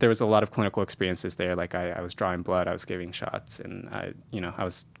 there was a lot of clinical experiences there. Like I was drawing blood, I was giving shots, and I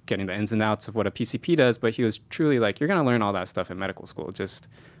was getting the ins and outs of what a PCP does, but he was truly like, you're going to learn all that stuff in medical school. Just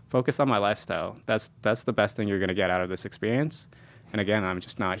focus on my lifestyle. That's the best thing you're going to get out of this experience. And again, I'm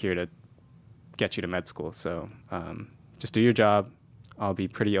just not here to get you to med school. So just do your job. I'll be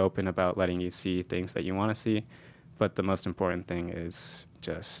pretty open about letting you see things that you want to see. But the most important thing is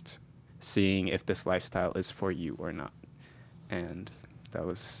just seeing if this lifestyle is for you or not. And that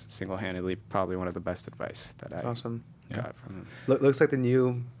was single-handedly probably one of the best advice that I got from him. Looks like the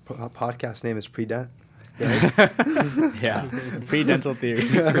new podcast name is Predent. Yeah, pre-dental theory.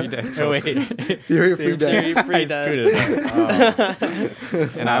 Pre-dental. Oh, wait. Theory of Predent. I screwed it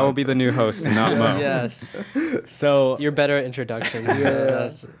up. And I will be the new host and not Mo. Yes. So You're better at introductions. So Yeah.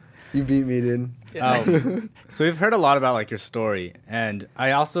 that's, You beat me, dude. so we've heard a lot about like your story, and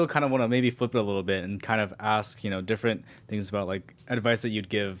I also kind of want to maybe flip it a little bit and kind of ask, different things about like advice that you'd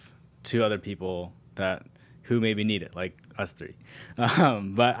give to other people who maybe need it, like us three.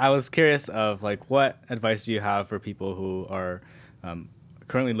 But I was curious of like, what advice do you have for people who are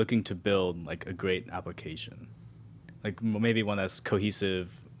currently looking to build like a great application, like maybe one that's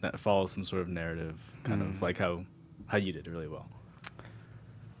cohesive, that follows some sort of narrative, kind of like how you did really well.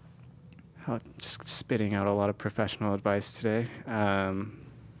 Just spitting out a lot of professional advice today. I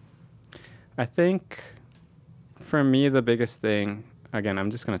think for me, the biggest thing, again, I'm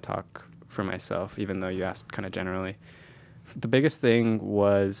just going to talk for myself, even though you asked kind of generally. The biggest thing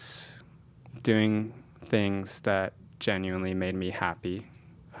was doing things that genuinely made me happy.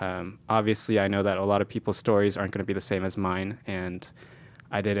 Obviously, I know that a lot of people's stories aren't going to be the same as mine, and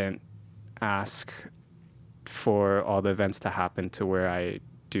I didn't ask for all the events to happen to where I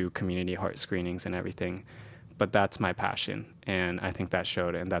do community heart screenings and everything, but that's my passion, and I think that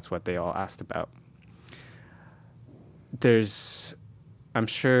showed, and that's what they all asked about. I'm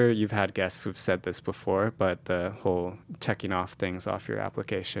sure you've had guests who've said this before, but the whole checking off things off your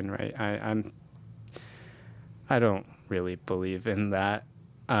application, right? I don't really believe in that.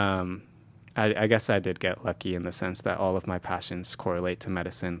 I guess I did get lucky in the sense that all of my passions correlate to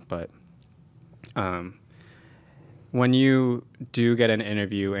medicine, but when you do get an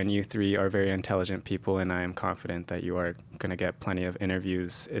interview, and you three are very intelligent people, and I am confident that you are going to get plenty of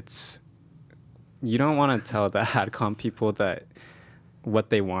interviews, you don't want to tell the AdCom people that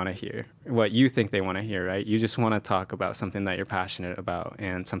what they want to hear, what you think they want to hear, right? You just want to talk about something that you're passionate about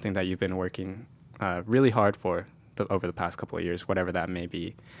and something that you've been working really hard for over the past couple of years, whatever that may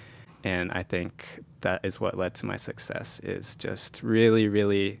be. And I think that is what led to my success, is just really,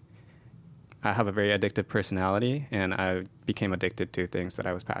 really, I have a very addictive personality, and I became addicted to things that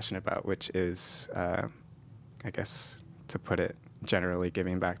I was passionate about, which is, I guess, to put it generally,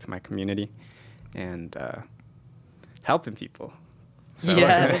 giving back to my community and helping people. So,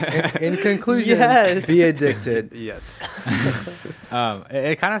 yes. In conclusion, Yes. be addicted. Yes.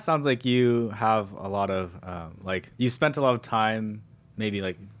 It kind of sounds like you have a lot of like you spent a lot of time maybe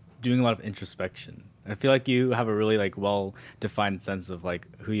like doing a lot of introspection. I feel like you have a really like well-defined sense of like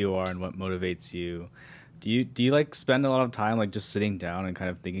who you are and what motivates you. Do you like spend a lot of time like just sitting down and kind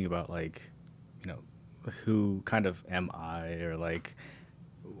of thinking about like, who kind of am I, or like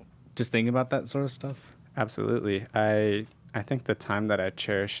just thinking about that sort of stuff? Absolutely. I think the time that I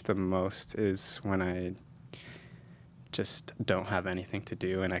cherish the most is when I just don't have anything to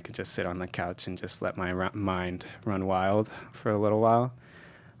do, and I could just sit on the couch and just let my mind run wild for a little while.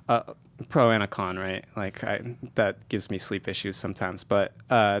 Pro and a con, right? Like that gives me sleep issues sometimes, but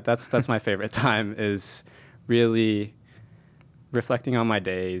that's my favorite time, is really reflecting on my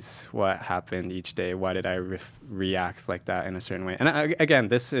days, what happened each day, why did I react like that in a certain way. And again,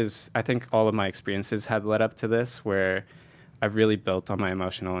 I think all of my experiences had led up to this, where I've really built on my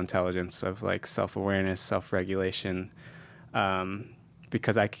emotional intelligence of like self-awareness, self-regulation,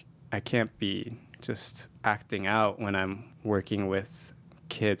 because I can't be just acting out when I'm working with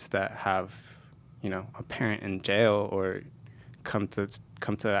kids that have, a parent in jail or come to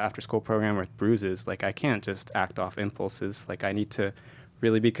after school program with bruises. Like, I can't just act off impulses. Like, I need to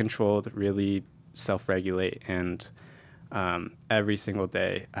really be controlled, really self-regulate, and every single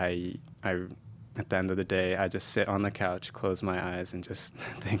day I at the end of the day, I just sit on the couch, close my eyes, and just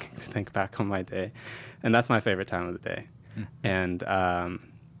think back on my day. And that's my favorite time of the day. And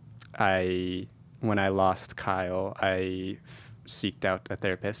when I lost Kyle, I seeked out a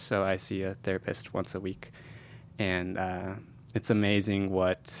therapist. So I see a therapist once a week. And it's amazing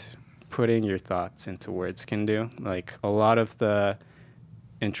what putting your thoughts into words can do. Like, a lot of the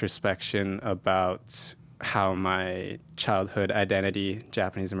introspection about how my childhood identity,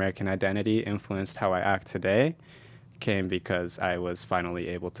 Japanese American identity, influenced how I act today came because I was finally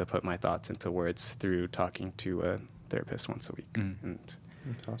able to put my thoughts into words through talking to a therapist once a week. And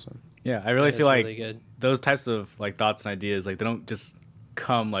That's awesome. Yeah, I really That feel is like really good. those types of like thoughts and ideas, like they don't just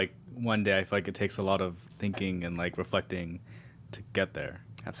come like one day. I feel like it takes a lot of thinking and like reflecting to get there.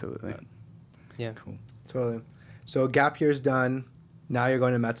 absolutely. But, Yeah. cool. Totally. So gap year's done. Now you're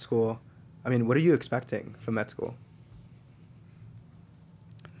going to med school. I mean, what are you expecting from med school?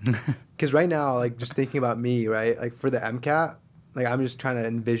 Because right now, like just thinking about me, right? Like for the MCAT, like I'm just trying to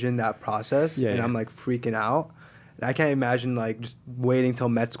envision that process, Yeah, and yeah. I'm like freaking out. And I can't imagine like just waiting till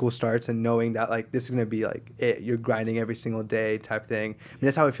med school starts and knowing that like this is gonna be like it. You're grinding every single day type thing. I mean,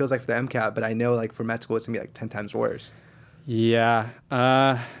 that's how it feels like for the MCAT, but I know like for med school it's gonna be like 10 times worse. Yeah.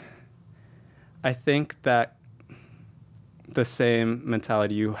 I think that the same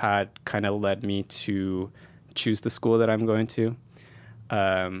mentality you had kind of led me to choose the school that I'm going to.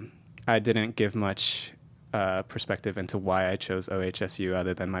 I didn't give much perspective into why I chose OHSU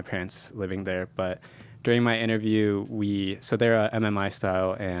other than my parents living there. But during my interview, so they're a MMI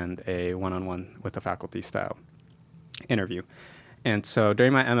style and a one-on-one with the faculty style interview. And so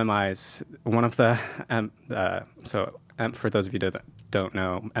during my MMIs, one of the, for those of you that don't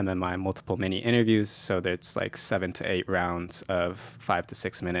know, MMI, multiple mini interviews. So there's like 7 to 8 rounds of 5 to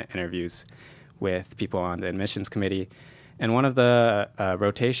 6 minute interviews with people on the admissions committee. And one of the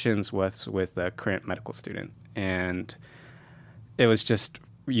rotations was with a current medical student. And it was just,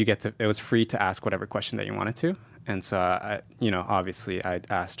 it was free to ask whatever question that you wanted to. And so, obviously I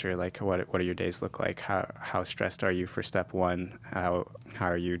asked her, like, what do your days look like? How stressed are you for step 1? How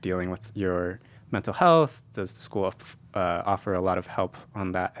are you dealing with your mental health? Does the school offer a lot of help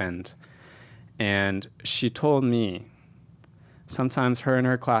on that end? And she told me sometimes her and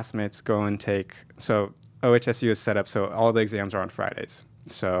her classmates go and so OHSU is set up so all the exams are on Fridays.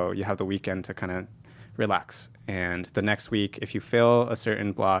 So you have the weekend to kind of relax. And the next week, if you fail a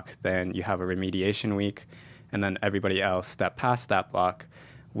certain block, then you have a remediation week. And then everybody else that passed that block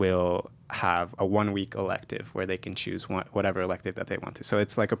will have a 1-week elective where they can choose whatever elective that they want to. So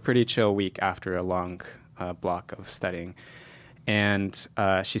it's like a pretty chill week after a long block of studying. And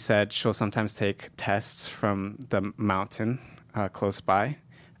she said she'll sometimes take tests from the mountain close by.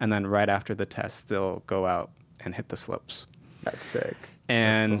 And then right after the test, they'll go out and hit the slopes. That's sick.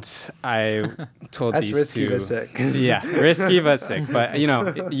 And I told That's these risky two, but sick. Yeah, risky but sick. But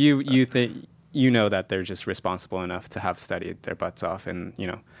you think that they're just responsible enough to have studied their butts off in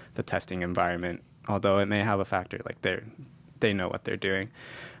the testing environment. Although it may have a factor, like they know what they're doing.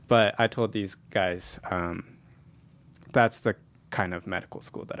 But I told these guys that's the kind of medical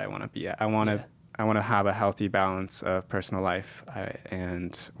school that I want to be at. I want to have a healthy balance of personal life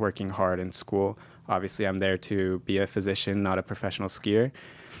and working hard in school. Obviously, I'm there to be a physician, not a professional skier.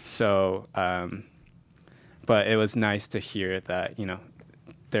 So, but it was nice to hear that,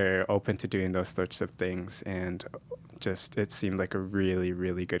 they're open to doing those sorts of things. And just, it seemed like a really,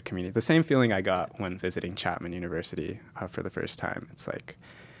 really good community. The same feeling I got when visiting Chapman University for the first time. It's like,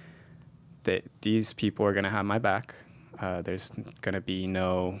 these people are going to have my back. There's going to be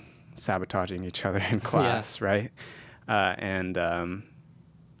no sabotaging each other in class, right? And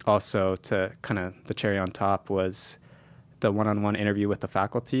also, to kind of the cherry on top was the one-on-one interview with the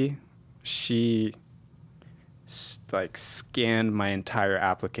faculty. She scanned my entire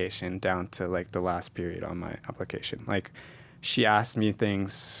application down to like the last period on my application. Like, she asked me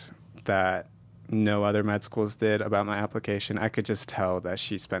things that no other med schools did about my application. I could just tell that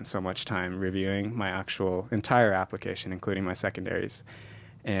she spent so much time reviewing my actual entire application, including my secondaries.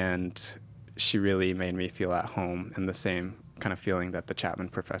 And she really made me feel at home in the same kind of feeling that the Chapman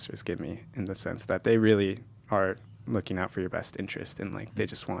professors give me, in the sense that they really are looking out for your best interest and like they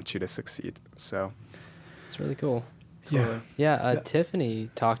just want you to succeed. So it's really cool. Totally. Yeah, Tiffany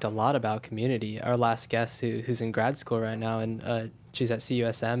talked a lot about community. Our last guest who's in grad school right now, and she's at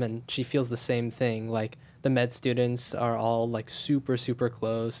CUSM, and she feels the same thing. Like, the med students are all like super, super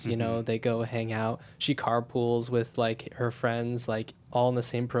close. Mm-hmm. They go hang out. She carpools with like her friends, like all in the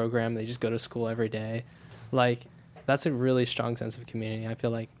same program. They just go to school every day. Like, that's a really strong sense of community. I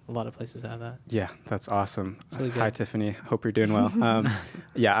feel like a lot of places have that. Yeah, that's awesome. Really Hi, Tiffany. Hope you're doing well.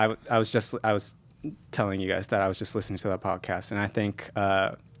 I was telling you guys that I was just listening to that podcast, and I think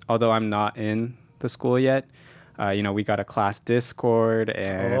although I'm not in the school yet, we got a class Discord,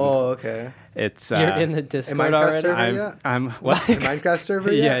 and okay. It's you're in the Discord Minecraft already. server yet? I'm what? The Minecraft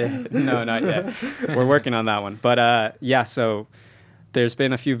server yet? Yeah, no, not yet. We're working on that one, but so there's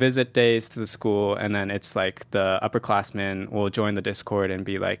been a few visit days to the school, and then it's like the upperclassmen will join the Discord and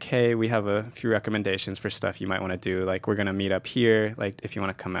be like, hey, we have a few recommendations for stuff you might want to do. Like, we're going to meet up here. Like, if you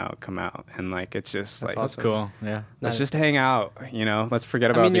want to come out, come out. And like, it's just That's like, That's cool. Yeah. let's just hang out, you know, let's forget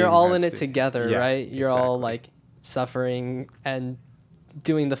about I mean, you're being all med in it stu- together, Yeah, right? You're all exactly. like suffering and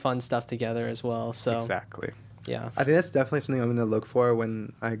doing the fun stuff together as well. So Exactly. yeah. I think that's definitely something I'm going to look for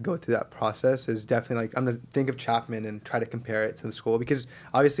when I go through that process. Is definitely like I'm going to think of Chapman and try to compare it to the school, because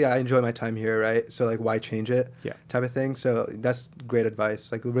obviously I enjoy my time here, right? So like, why change it? Yeah. Type of thing. So that's great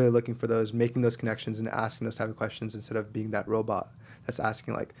advice. Like, really looking for those, making those connections and asking those type of questions instead of being that robot that's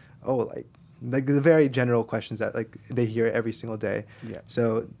asking like, oh, like the very general questions that like they hear every single day. Yeah.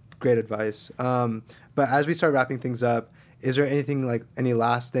 So great advice. But as we start wrapping things up, is there anything like any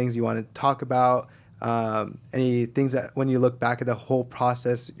last things you want to talk about? Any things that when you look back at the whole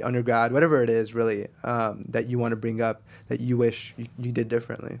process, undergrad, whatever it is really, that you want to bring up that you wish you did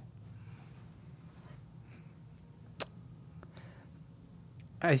differently?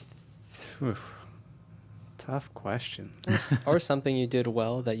 Tough question. Or something you did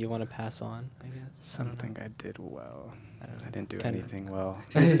well that you want to pass on, I guess. Something I did well. I don't know. I didn't do Kinda- anything well.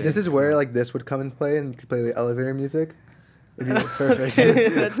 This is where like this would come and play, and you could play the elevator music. It'd be perfect.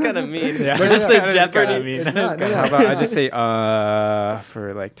 That's kind of mean. Yeah. We're just the That is kinda Jeopardy. mean. It's not, no. How about I just say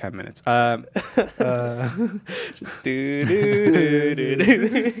for like 10 minutes? Do, do, do, do,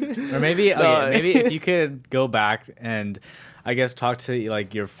 do. Or maybe No. maybe if you could go back and I guess talk to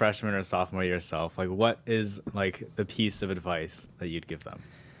like your freshman or sophomore year self, like what is like the piece of advice that you'd give them?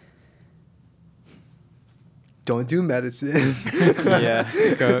 Don't do medicine.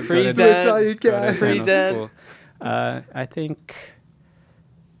 Yeah, go Free to Zen. Switch all you go can. to Free dental Zen. school. I think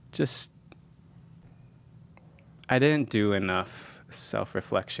just I didn't do enough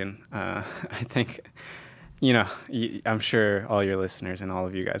self-reflection. I think, you know, I'm sure all your listeners and all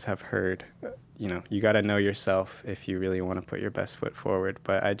of you guys have heard, you know, you got to know yourself if you really want to put your best foot forward.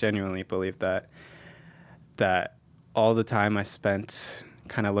 But I genuinely believe that all the time I spent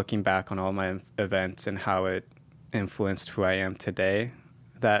kind of looking back on all my events and how it influenced who I am today,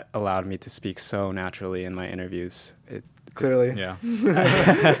 that allowed me to speak so naturally in my interviews. Clearly. Yeah.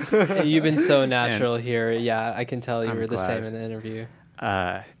 You've been so natural here. Yeah, I can tell you I'm were the same glad. in the interview.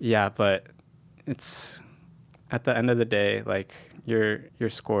 Yeah, but it's at the end of the day, like your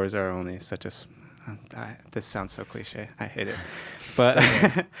scores are only such a. This sounds so cliche. I hate it, but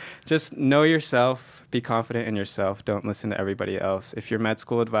just know yourself. Be confident in yourself. Don't listen to everybody else. If your med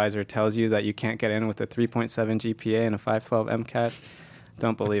school advisor tells you that you can't get in with a 3.7 GPA and a 512 MCAT,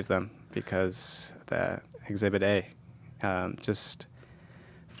 don't believe them, because the Exhibit A. Just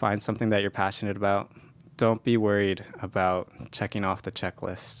find something that you're passionate about. Don't be worried about checking off the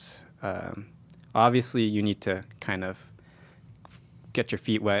checklists. Obviously, you need to kind of get your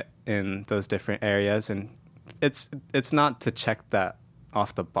feet wet in those different areas, and it's not to check that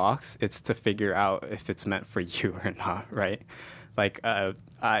off the box. It's to figure out if it's meant for you or not, right? Like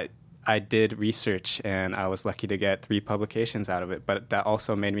I did research, and I was lucky to get 3 publications out of it, but that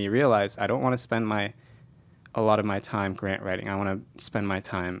also made me realize I don't want to spend a lot of my time grant writing. I want to spend my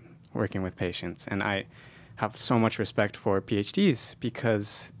time working with patients. And I have so much respect for PhDs,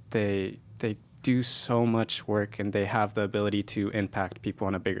 because they do so much work and they have the ability to impact people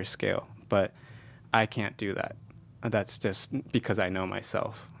on a bigger scale. But I can't do that. That's just because I know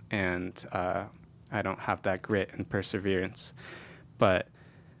myself, and I don't have that grit and perseverance. But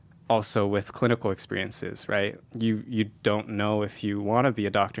also with clinical experiences, right? You don't know if you want to be a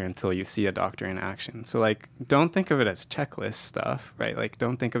doctor until you see a doctor in action. So like, don't think of it as checklist stuff, right? Like,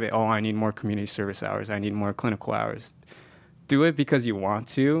 don't think of it, oh, I need more community service hours, I need more clinical hours. Do it because you want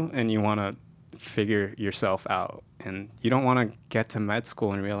to, and you want to figure yourself out. And you don't want to get to med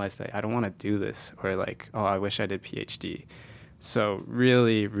school and realize that I don't want to do this, or like, oh, I wish I did PhD. So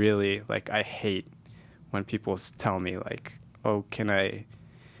really, really, like, I hate when people tell me like, oh,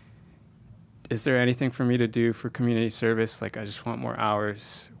 is there anything for me to do for community service? Like, I just want more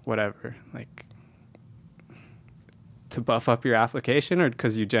hours, whatever. Like, to buff up your application, or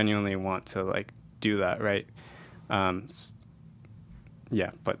because you genuinely want to like do that, right?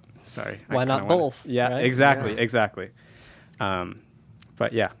 Yeah, but sorry. Why not both? Yeah, right? exactly, Yeah. exactly.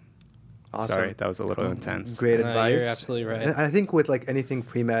 But yeah, Awesome. sorry, that was a little intense. Great No, advice. you're absolutely right. And I think with like anything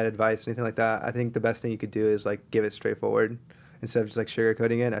pre-med advice, anything like that, I think the best thing you could do is like give it straightforward instead of just like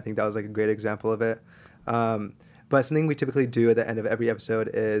sugarcoating it. I think that was like a great example of it. But something we typically do at the end of every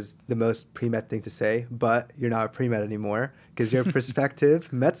episode is the most pre-med thing to say, but you're not a pre-med anymore because you're a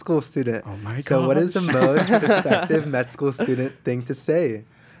prospective med school student. Oh my So what is the gosh. most prospective med school student thing to say?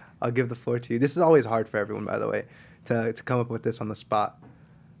 I'll give the floor to you. This is always hard for everyone, by the way. to come up with this on the spot.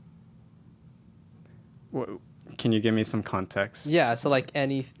 Can you give me some context? Yeah, so like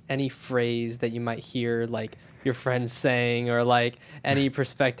any phrase that you might hear like your friends saying, or like any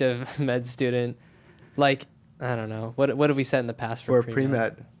prospective med student, like I don't know, what have we said in the past For pre-med?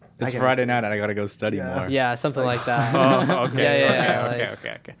 pre-med. It's Friday night and I gotta go study more. Yeah, something like that. Oh, okay.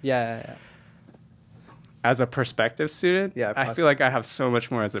 Okay. Yeah. As a prospective student, Yeah, I feel like I have so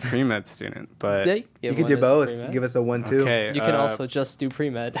much more as a pre-med student, but Yeah, You can do both. Give us the 1-2. okay. You can also just do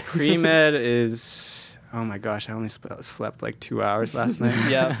pre-med. Pre-med is, oh my gosh, I only slept like 2 hours last night.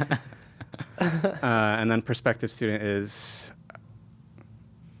 Yeah. And then prospective student is,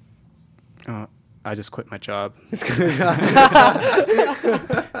 I just quit my job.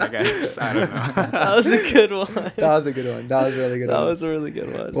 I guess. I don't know. That was a good one. That was a good one. That was a really good one. That was a really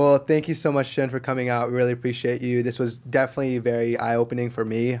good one. Well, thank you so much, Shun, for coming out. We really appreciate you. This was definitely very eye-opening for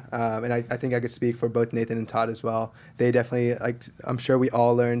me, and I think I could speak for both Nathan and Todd as well. They definitely, like, I'm sure we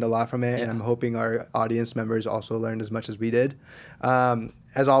all learned a lot from it, and I'm hoping our audience members also learned as much as we did.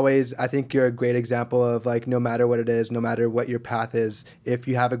 As always, I think you're a great example of, like, no matter what it is, no matter what your path is, if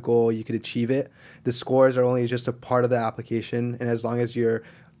you have a goal, you could achieve it. The scores are only just a part of the application, and as long as you're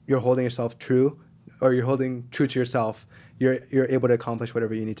holding yourself true, or you're holding true to yourself, you're able to accomplish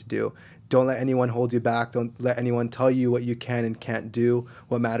whatever you need to do. Don't let anyone hold you back. Don't let anyone tell you what you can and can't do.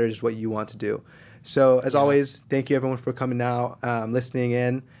 What matters is what you want to do. So, as always, thank you everyone for coming out, listening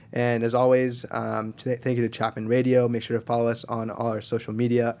in. And as always, thank you to Chapman Radio. Make sure to follow us on all our social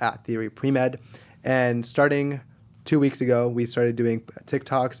media at Theory Premed. And starting 2 weeks ago, we started doing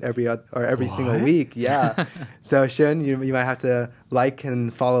TikToks every single week. Yeah. So Shun, you might have to like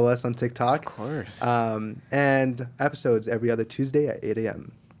and follow us on TikTok. Of course. And episodes every other Tuesday at 8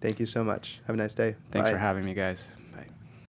 a.m. Thank you so much. Have a nice day. Thanks Bye. for having me, guys.